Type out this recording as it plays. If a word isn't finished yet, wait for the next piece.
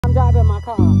I'm driving my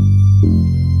car.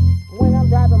 When I'm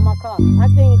driving my car. I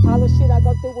think all the shit I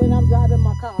go through when I'm driving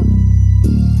my car.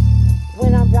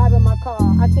 When I'm driving my car.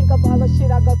 I think of all the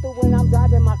shit I go through when I'm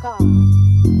driving my car.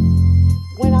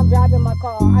 When I'm driving my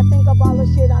car. I think of all the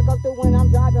shit I go through when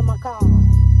I'm driving my car.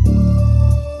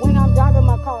 When I'm driving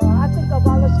my car. I think of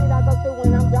all the shit I go through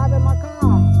when I'm driving my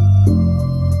car.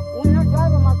 When I'm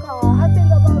driving my car. I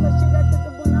think of all the shit I go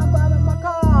through when I'm driving my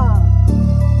car.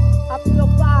 I feel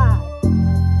fly.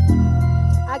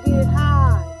 I get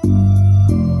high.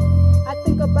 I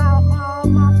think about all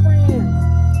my friends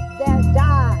that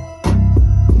died.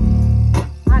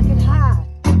 I get high.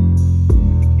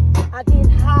 I get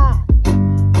high.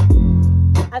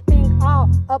 I think all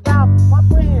about my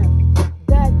friends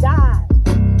that died.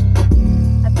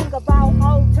 I think about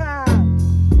old times.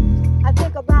 I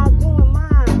think about doing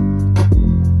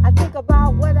mine. I think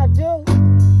about what I do.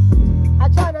 I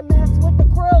try to mess with the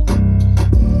crew.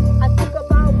 I think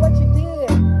about what you did.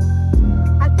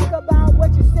 I think about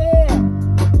what you said.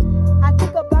 I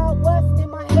think about what's in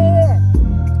my head.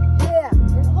 Yeah,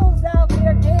 and who's out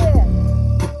there dead.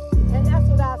 And that's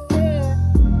what I said.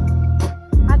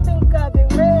 I think of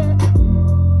it red.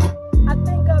 I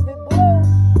think of it blue.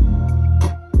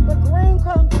 The green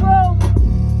come true.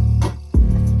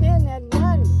 I spend that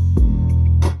money.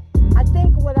 I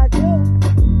think of what I do.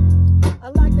 I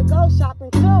like to go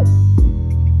shopping too.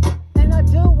 And I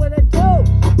do what I do.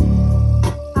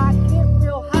 I get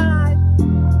real high.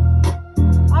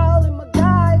 All in my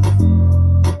guys.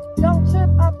 Don't trip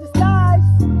up the skies.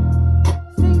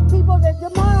 See people that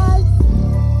demise.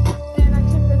 And I'm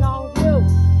tripping on you.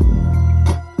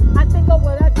 I think of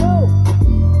what I do.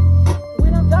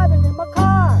 When I'm driving in my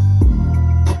car.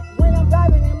 When I'm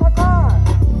driving in my car.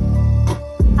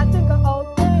 I think of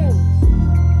old things.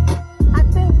 I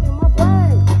think in my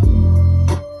brain.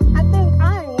 I think I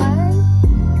ain't lame.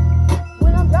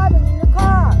 When I'm driving in the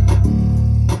car.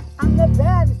 I'm the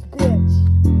baddest bitch.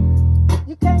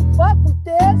 You can't fuck with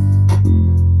this.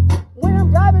 When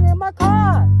I'm driving in my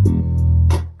car.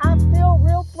 I feel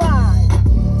real fly.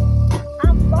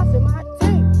 I'm flossing my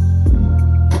teeth.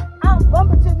 I'm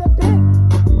bumping to the beat.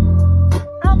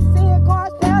 I'm seeing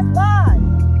cars pass by.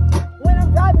 When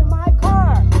I'm driving my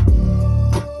car.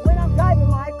 When I'm driving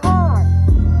my car.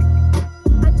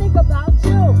 I think about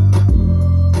you.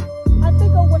 I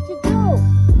think of what you do.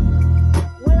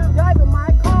 When I'm driving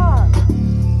my car.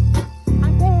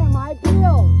 I'm paying my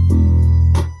bills.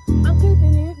 I'm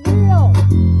keeping it real.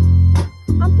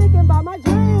 I'm thinking about my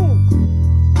dreams.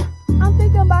 I'm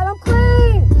thinking about I'm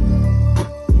clean.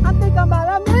 I'm thinking about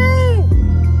I'm mean.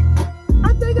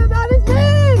 I'm thinking about it's me.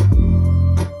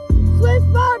 Swiss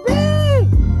Barbie.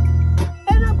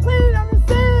 And I'm clean on the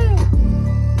scene.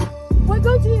 With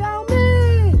Gucci on me.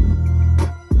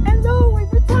 And Louis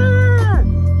Vuitton.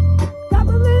 Got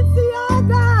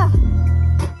Balenciaga.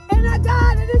 And I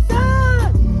got it in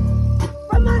sun.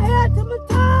 From my head to my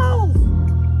toes.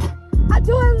 I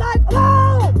do it like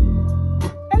oh.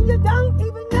 And you don't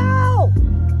even know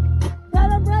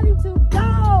that I'm ready to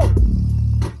go.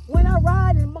 When I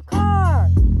ride in my car.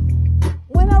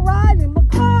 When I ride in my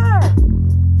car.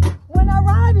 When I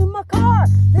ride in my car.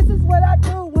 This is what I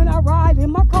do when I ride in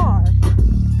my car.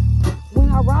 When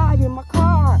I ride in my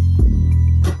car.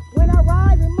 When I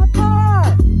ride in my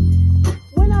car.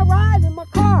 When I ride in my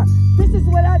car. This is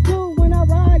what I do when I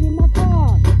ride in my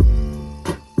car.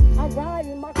 I ride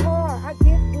in my car. I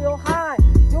get real high.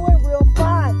 Doing real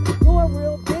fine. Doing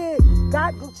real big.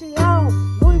 Got Gucci on.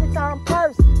 Louis Vuitton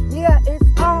purse. Yeah,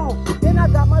 it's on. Then I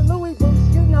got my Louis boots.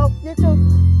 You know, you too.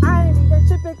 I ain't even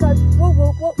tripping cause woo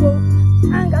woo woo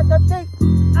woo. I ain't got the beat.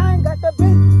 I ain't got the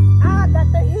beat. I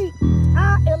got the heat.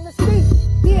 I am the speed.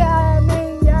 Yeah, I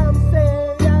mean, yeah, I'm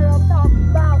saying, yeah, I'm talking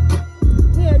about.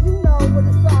 Yeah, you know what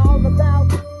it's all about.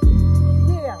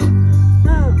 Yeah.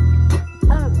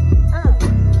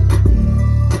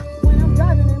 When I'm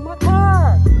driving in my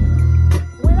car.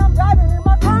 When I'm driving in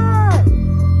my car.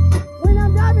 When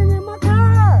I'm driving in my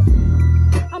car.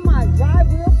 I might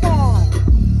drive real far.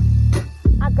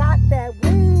 I got that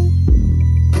weed.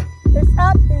 It's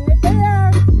up in the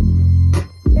air.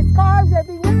 It's cars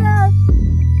everywhere.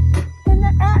 In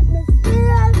the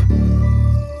atmosphere.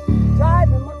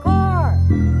 Driving my car.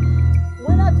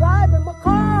 When I drive in my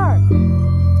car.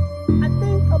 I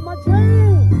think of my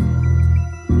dreams.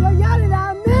 You yell it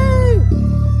at me.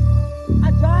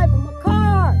 I drive in my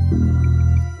car.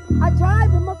 I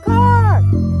drive in my car.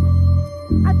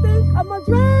 I think of my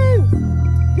dreams.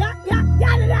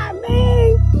 Yell it at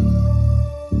me.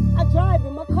 I drive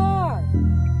in my car.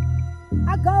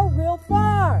 I go real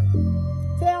far.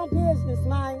 Town business,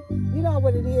 man. You know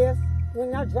what it is.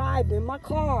 When I drive in my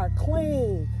car,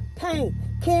 clean, paint,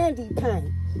 candy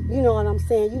paint. You know what I'm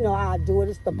saying? You know how I do it.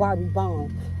 It's the Barbie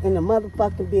Bone in the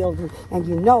motherfucking building, and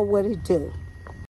you know what it do.